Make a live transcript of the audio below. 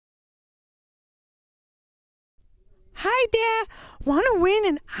Hi there! Want to win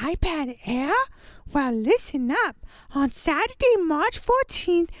an iPad Air? Well, listen up. On Saturday, March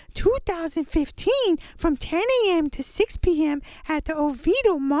 14th, 2015, from 10 a.m. to 6 p.m. at the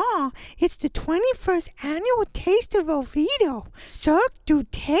Oviedo Mall, it's the 21st Annual Taste of Oviedo. Cirque du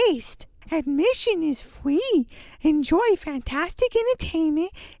Taste. Admission is free. Enjoy fantastic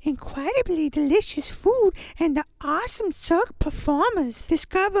entertainment, incredibly delicious food, and the awesome Cirque performers.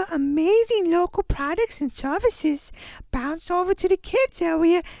 Discover amazing local products and services. Bounce over to the kids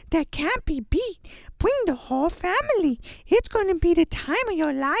area that can't be beat. Bring the whole family. It's going to be the time of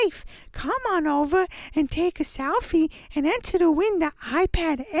your life. Come on over and take a selfie and enter to win the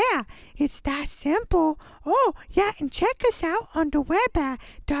iPad Air. It's that simple. Oh, yeah, and check us out on the web at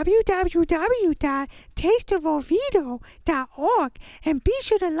www.tasteofoviedo.org. And be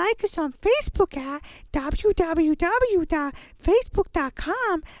sure to like us on Facebook at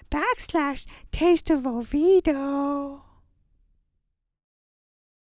www.facebook.com/tasteofoviedo.